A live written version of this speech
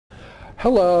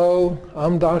Hello,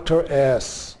 I'm Dr.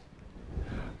 S.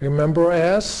 Remember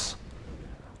S?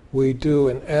 We do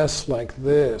an S like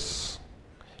this.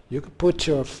 You could put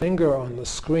your finger on the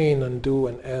screen and do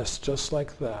an S just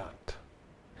like that.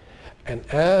 And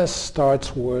S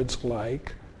starts words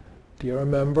like, do you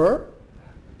remember?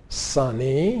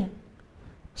 Sunny,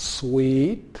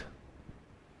 sweet,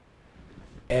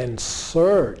 and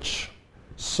search.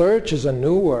 Search is a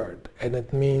new word, and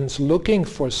it means looking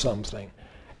for something.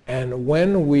 And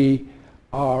when we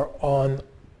are on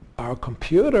our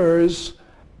computers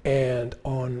and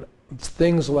on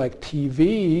things like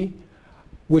TV,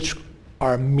 which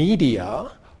are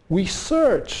media, we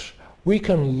search. We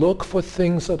can look for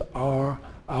things that are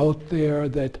out there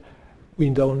that we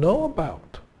don't know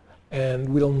about. And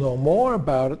we'll know more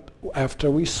about it after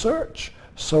we search.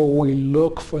 So we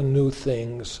look for new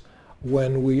things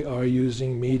when we are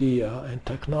using media and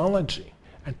technology.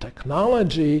 And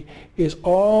technology is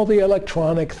all the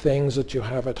electronic things that you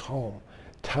have at home.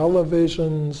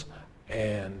 Televisions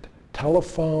and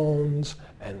telephones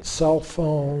and cell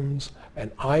phones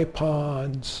and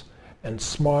iPods and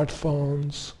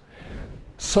smartphones.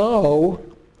 So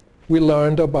we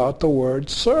learned about the word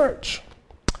search.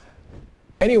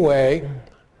 Anyway,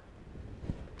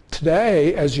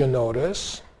 today, as you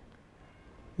notice,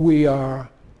 we are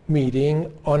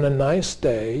meeting on a nice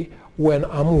day when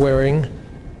I'm wearing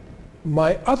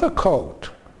my other coat.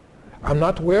 I'm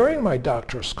not wearing my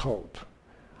doctor's coat.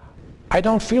 I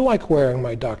don't feel like wearing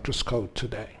my doctor's coat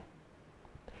today.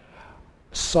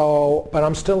 So, but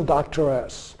I'm still Dr.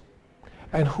 S.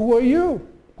 And who are you?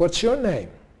 What's your name?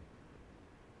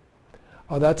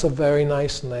 Oh, that's a very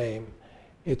nice name.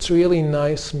 It's really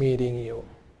nice meeting you.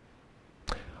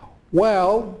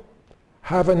 Well,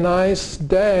 have a nice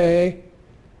day.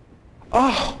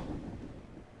 Oh,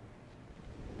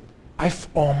 I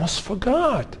almost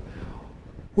forgot.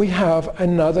 We have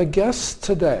another guest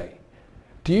today.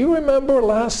 Do you remember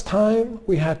last time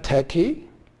we had Techie?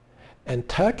 And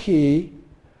Techie,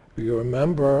 you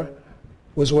remember,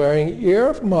 was wearing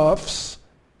earmuffs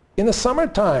in the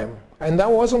summertime. And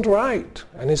that wasn't right.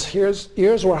 And his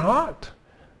ears were hot.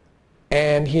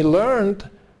 And he learned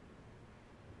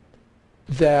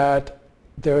that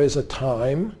there is a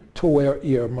time to wear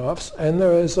earmuffs and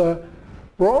there is a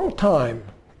wrong time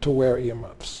to wear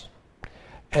earmuffs.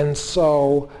 And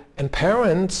so, and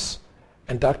parents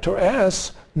and Dr.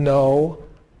 S know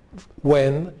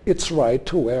when it's right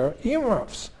to wear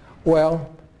earmuffs.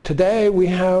 Well, today we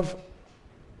have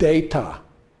Data.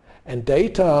 And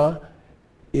Data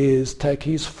is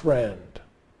Techie's friend.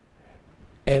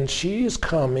 And she's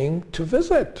coming to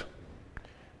visit.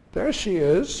 There she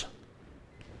is.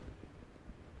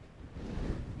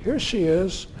 Here she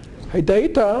is. Hey,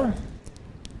 Data.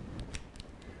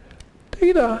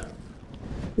 Data,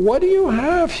 what do you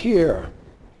have here?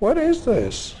 What is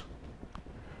this?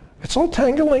 It's all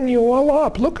tangling you all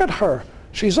up. Look at her.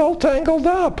 She's all tangled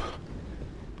up.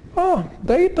 Oh,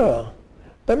 Data,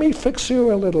 let me fix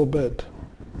you a little bit.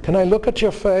 Can I look at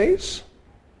your face?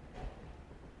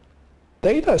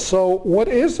 Data, so what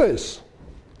is this?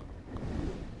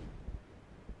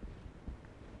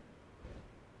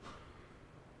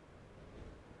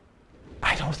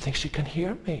 I don't think she can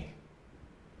hear me.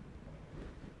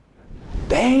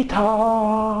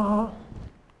 Data!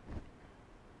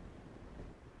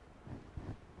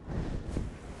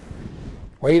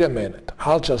 Wait a minute,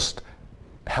 I'll just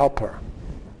help her.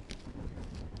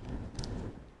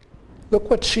 Look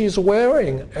what she's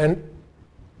wearing, an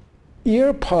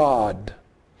earpod.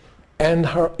 And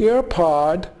her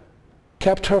earpod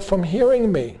kept her from hearing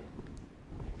me.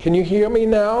 Can you hear me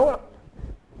now?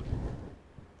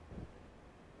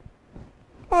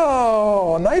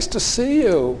 Oh, nice to see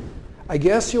you. I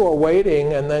guess you were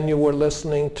waiting and then you were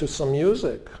listening to some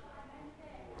music.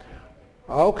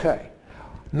 Okay.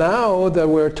 Now that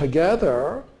we're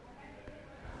together,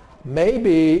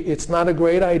 maybe it's not a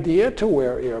great idea to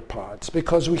wear earpods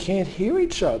because we can't hear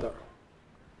each other.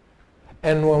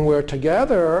 And when we're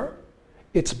together,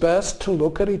 it's best to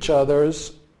look at each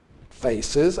other's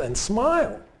faces and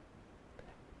smile.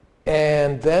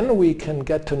 And then we can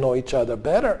get to know each other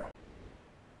better.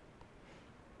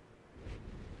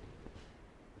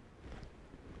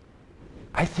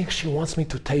 I think she wants me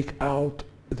to take out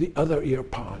the other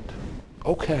earpod.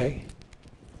 Okay.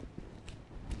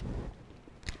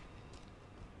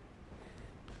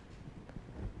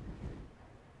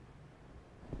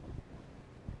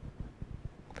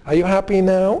 Are you happy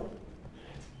now?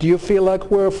 Do you feel like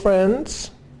we're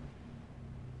friends?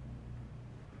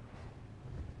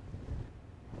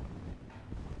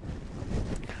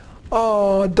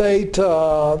 Oh,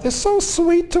 Data, it's so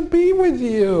sweet to be with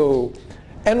you.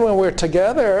 And when we're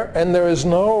together and there is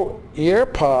no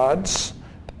earpods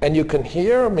and you can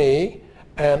hear me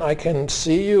and I can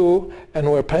see you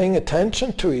and we're paying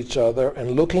attention to each other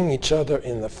and looking each other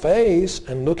in the face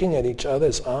and looking at each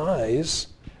other's eyes,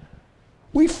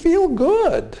 we feel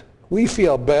good. We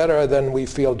feel better than we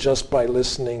feel just by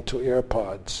listening to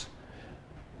earpods.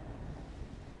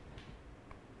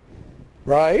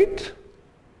 Right?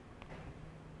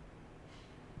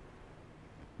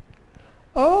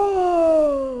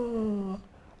 Oh,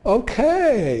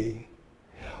 okay.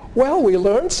 Well, we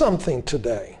learned something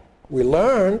today. We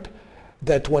learned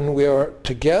that when we're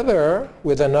together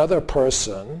with another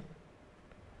person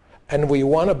and we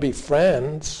want to be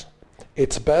friends,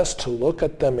 it's best to look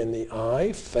at them in the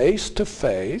eye, face to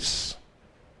face,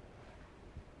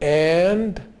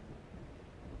 and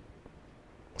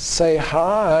say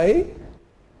hi,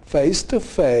 face to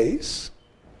face,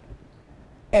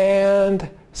 and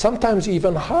sometimes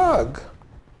even hug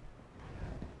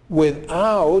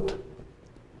without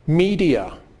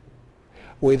media,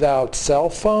 without cell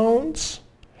phones,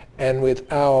 and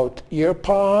without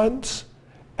earpods,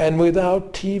 and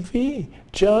without TV,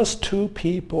 just two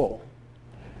people.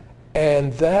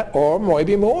 And that, or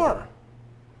maybe more.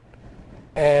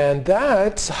 And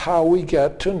that's how we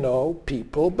get to know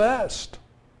people best.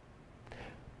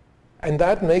 And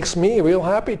that makes me real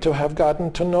happy to have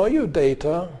gotten to know you,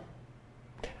 Data.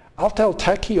 I'll tell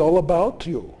Techie all about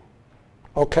you.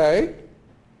 Okay?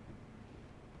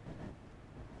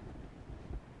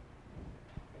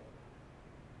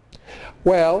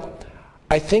 Well,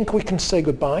 I think we can say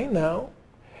goodbye now.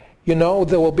 You know,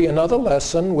 there will be another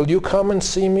lesson. Will you come and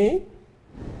see me?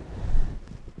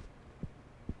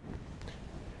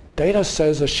 Data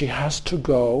says that she has to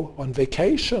go on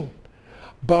vacation,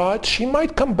 but she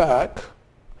might come back.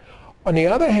 On the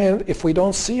other hand, if we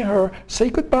don't see her, say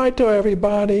goodbye to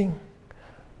everybody.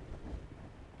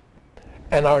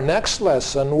 And our next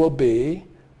lesson will be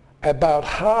about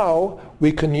how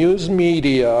we can use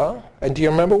media. And do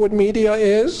you remember what media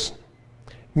is?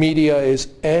 Media is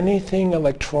anything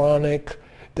electronic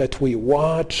that we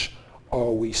watch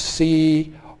or we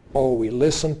see or we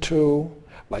listen to,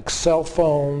 like cell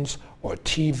phones or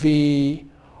TV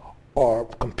or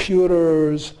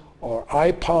computers or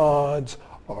iPods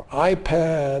or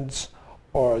iPads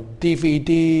or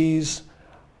DVDs,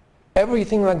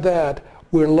 everything like that.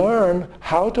 We learn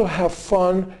how to have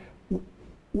fun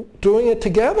doing it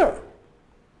together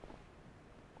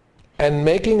and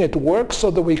making it work so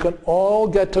that we can all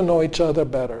get to know each other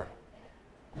better.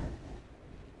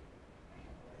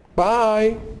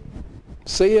 Bye.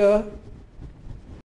 See ya.